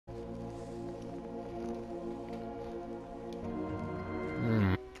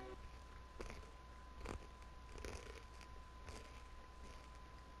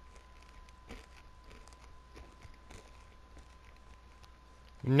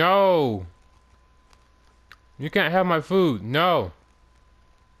No! You can't have my food. No!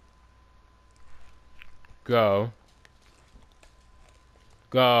 Go.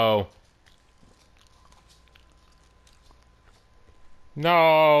 Go.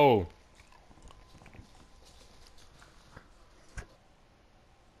 No!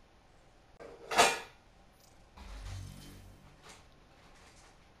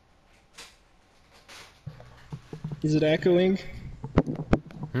 Is it echoing?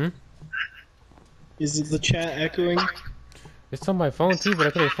 Hmm? Is it the chat echoing? It's on my phone too, but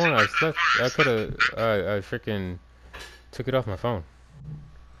I could have phone. I slept. I could have. I freaking took it off my phone.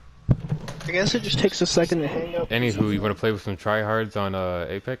 I guess it just takes a second to hang up. Anywho, you want to play with some tryhards on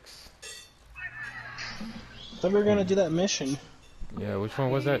Apex? Thought we were gonna do that mission. Yeah, which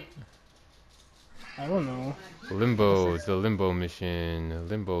one was that? I don't know. Limbo. It's the Limbo mission.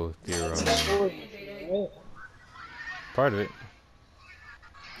 Limbo theorem. Part of it.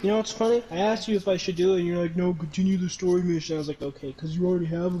 You know what's funny? I asked you if I should do it, and you're like, no, continue the story mission. I was like, okay, because you already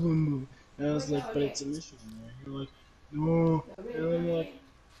have a Limbo. And I was like, but it's a mission. Right? You're like, no. And I'm like,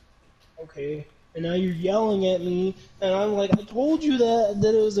 okay. And now you're yelling at me, and I'm like, I told you that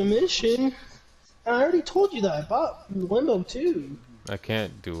it was a mission. And I already told you that I bought Limbo too. I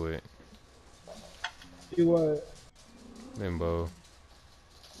can't do it. Do what? Limbo.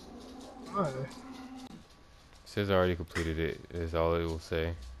 Why? Says I already completed it. Is all it will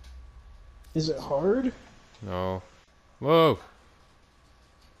say. Is it hard? No. Whoa!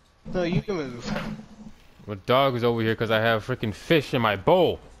 No, you can move. My dog is over here because I have freaking fish in my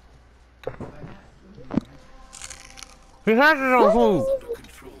bowl. He has his own food.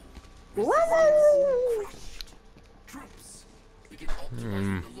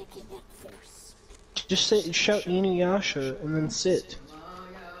 Just sit, shout Inuyasha, and then sit.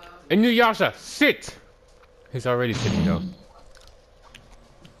 Inuyasha, sit! He's already sitting though.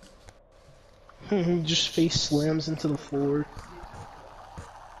 Just face slams into the floor.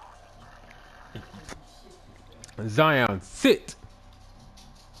 Zion, sit!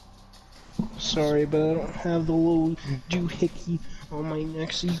 Sorry, but I don't have the little doohickey on my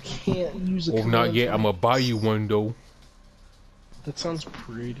neck, so you can't use a Oh, not yet. I'm gonna buy you one though. That sounds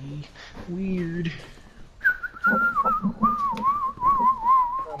pretty weird. Oh,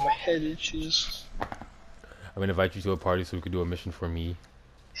 my head itches. I'm gonna invite you to a party so we can do a mission for me.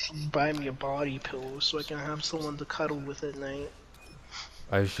 Buy me a body pillow so I can have someone to cuddle with at night.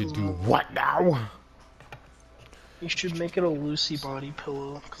 I should do what now? You should make it a Lucy body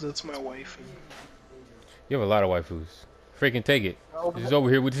pillow, because that's my wife. You have a lot of waifus. Freaking take it. This is over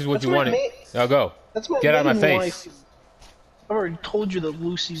here. This is what you wanted. Now go. That's my Get out of my main face. waifu. I already told you that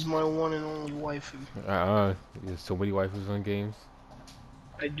Lucy's my one and only waifu. There's so many waifus on games.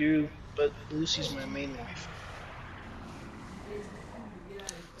 I do, but Lucy's my main waifu.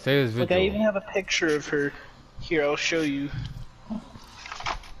 Say this Like, I even video. have a picture of her. Here, I'll show you.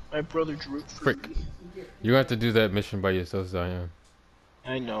 My brother drew it for Frick. me. You have to do that mission by yourself, Zion.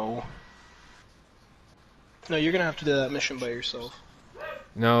 I know. No, you're gonna have to do that mission by yourself.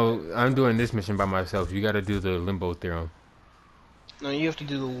 No, I'm doing this mission by myself. You gotta do the limbo theorem. No, you have to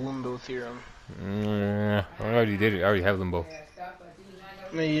do the Limbo theorem. I already did it. I already have limbo.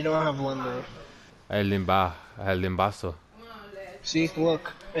 No, you don't have Limbo. I had limba. I had limbaso. See,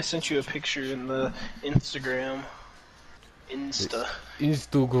 look, I sent you a picture in the Instagram.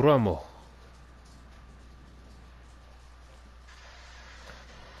 Instagramo.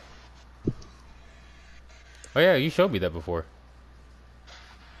 Oh yeah, you showed me that before.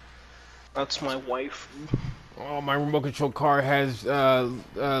 That's my wife. Oh, my remote control car has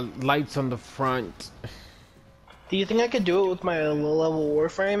lights on the front. Do you think I could do it with my low-level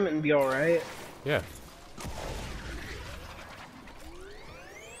Warframe and be alright? Yeah.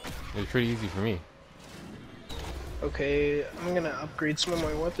 It's pretty easy for me. Okay, I'm gonna upgrade some of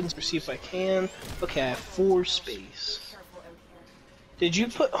my weapons to see if I can. Okay, I have 4 space. Did you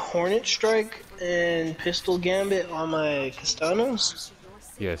put Hornet Strike and Pistol Gambit on my Castanos?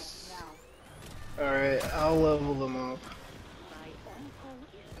 Yes. Alright, I'll level them up.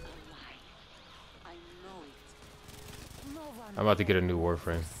 I'm about to get a new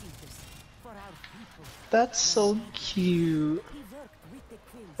Warframe. That's so cute.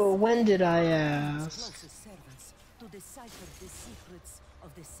 But when did I ask? To decipher the secrets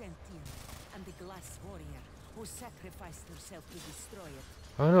of the sentient and the glass warrior who sacrificed herself to destroy it.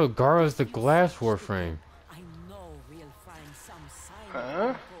 Oh no, Gara's the glass Warframe. I know we'll find some sign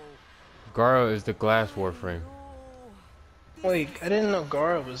Huh? Gara is the glass Warframe. Wait, I didn't know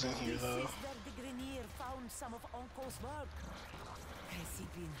Gara was in here though. Where the Grenier found some of Uncle's work. Has he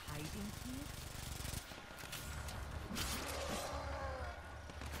been hiding here?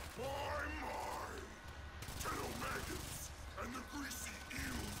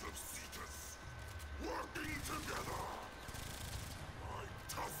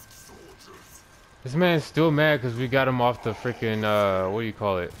 This man's still mad because we got him off the freaking what do you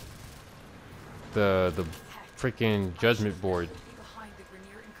call it? The freaking judgment board.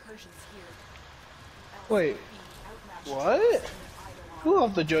 Wait, what? Who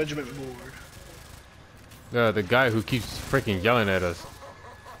off the judgment board? The guy who keeps freaking yelling at us.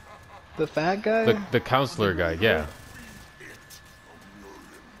 The fat guy? The counselor guy, yeah.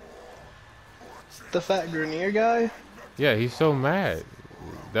 The fat Grenier guy? Yeah, he's so mad.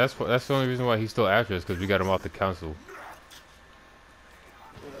 That's the only reason why he's still after us, because we got him off the council.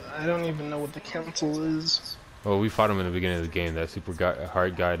 I don't even know what the council is. Well, we fought him in the beginning of the game. That super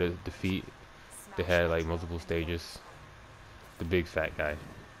hard guy to defeat. They had like multiple stages. The big fat guy.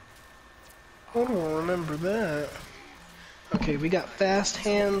 I don't remember that. Okay, we got fast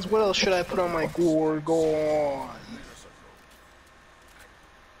hands. What else should I put on my Gorgon?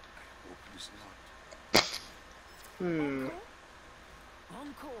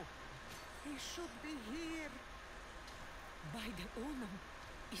 Uncle, he should be here. By the Unum,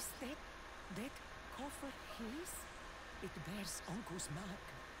 is that coffer his? It bears Uncle's mark.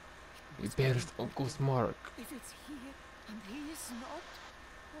 It bears Uncle's mark. If it's here and he is not,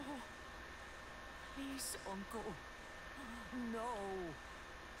 oh, please, Uncle, no.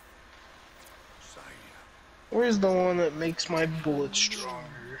 Where's the one that makes my bullets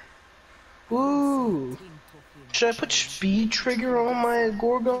stronger? Ooh! Should I put speed trigger on my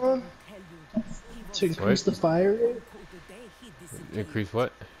Gorgon? To increase the fire rate? Increase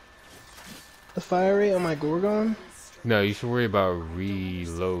what? The fire rate on my Gorgon? No, you should worry about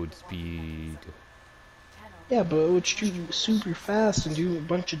reload speed. Yeah, but it would shoot super fast and do a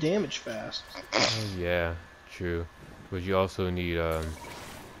bunch of damage fast. Oh, yeah, true. But you also need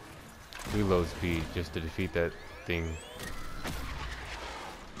reload speed just to defeat that thing.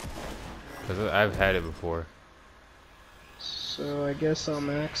 Cause I've had it before. So I guess I'll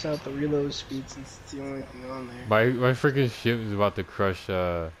max out the reload speed since it's the only thing on there. My freaking ship is about to crush.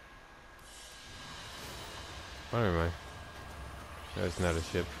 Oh, never mind. That's not a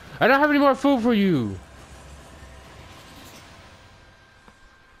ship. I don't have any more food for you.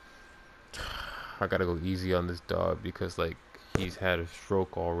 I gotta go easy on this dog because like he's had a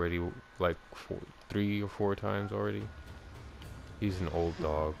stroke already, like 3 or 4 times already. He's an old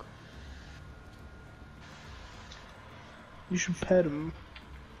dog. You should pet him.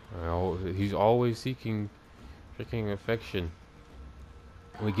 He's always seeking freaking affection.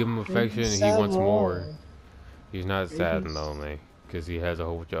 When we give him affection, he sad wants more. long. He's not sad and lonely because he has a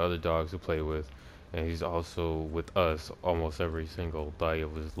whole bunch of other dogs to play with, and he's also with us almost every single day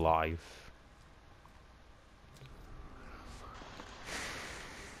of his life.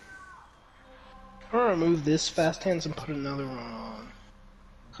 I'm gonna remove this fast hands and put another one on.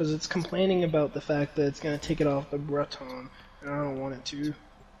 Because it's complaining about the fact that it's gonna take it off the Breton, and I don't want it to.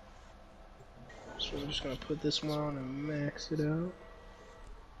 So I'm just gonna put this one on and max it out.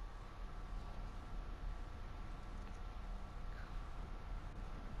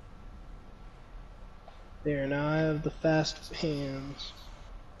 There, now I have the fast hands.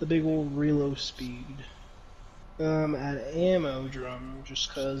 The big old reload speed. Add ammo drum,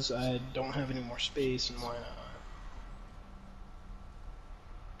 just cause I don't have any more space, and why not?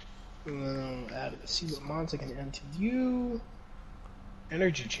 And then I'll add, see what mods I can add to you.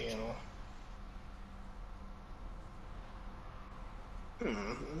 Energy channel.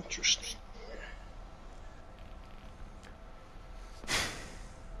 Interesting.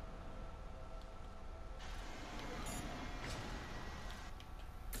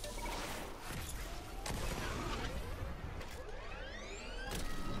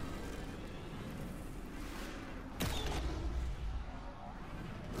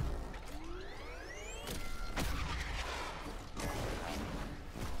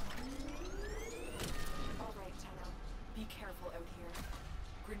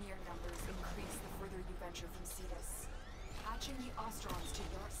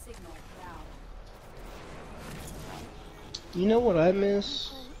 You know what I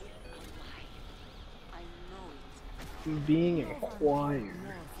miss? Being in choir.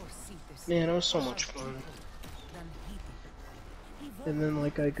 Man, it was so much fun. And then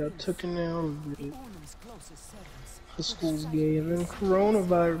like I got taken out of it. The school's gay, and then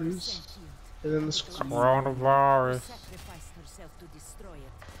coronavirus. And then the school. Coronavirus.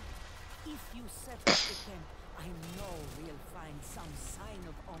 If you set up the camp, I know we'll find some sign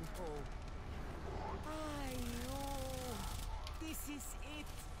of Uncle. This is it.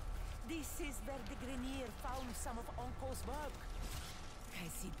 This is where the Grenier found some of Uncle's work.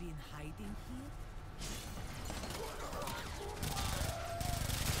 Has he been hiding here?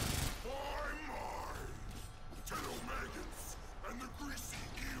 Pterodactyls and the greasy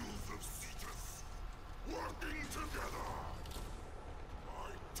eels of Cetus. Working together,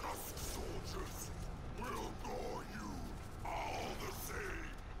 my tusk soldiers will gore you all the same.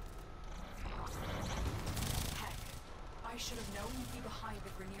 Heck, I should have known you'd be behind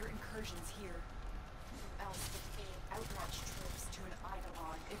the Grenier incursions here. Else would feed outmatched troops to an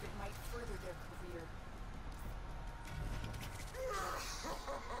Eidolon if it might further their career.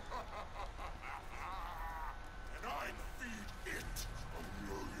 And I'd feed it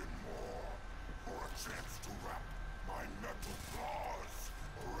 1,000,000 more for a chance to wrap my metal claws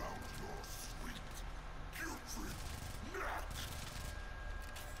around your sweet, putrid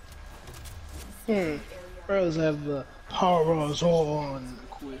neck. Bros have the Parazon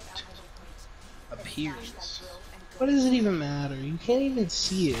equipped. Appearance. What does it even matter? You can't even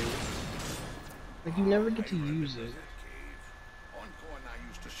see it. Like, you never get to use it. Onko and I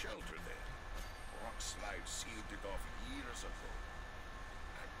used to shelter there. Rockslide sealed it off years ago.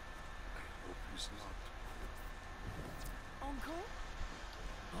 I hope he's not. Uncle?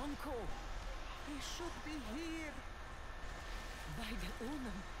 Uncle! He should be here! By the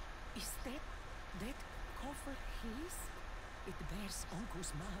Unum, is that coffer his? It bears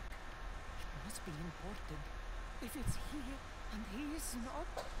Uncle's mark. It must be important. If it's here and he is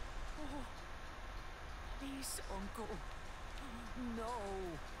not... Oh, please, Uncle. No.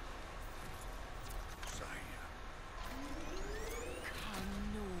 Saya.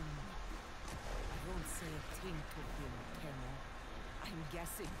 Kanum. I won't say a thing to him, Tenno. I'm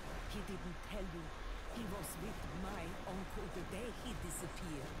guessing he didn't tell you. He was with my uncle the day he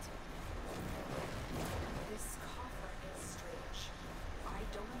disappeared. This coffer is strange. I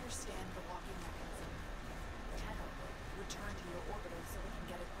don't understand the locking mechanism. Tenno, return to your orbiter so we can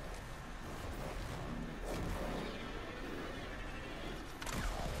get it moving.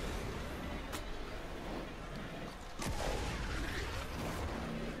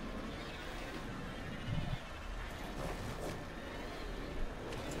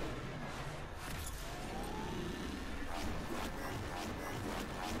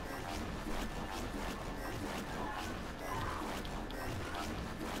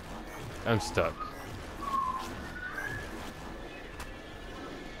 I'm stuck.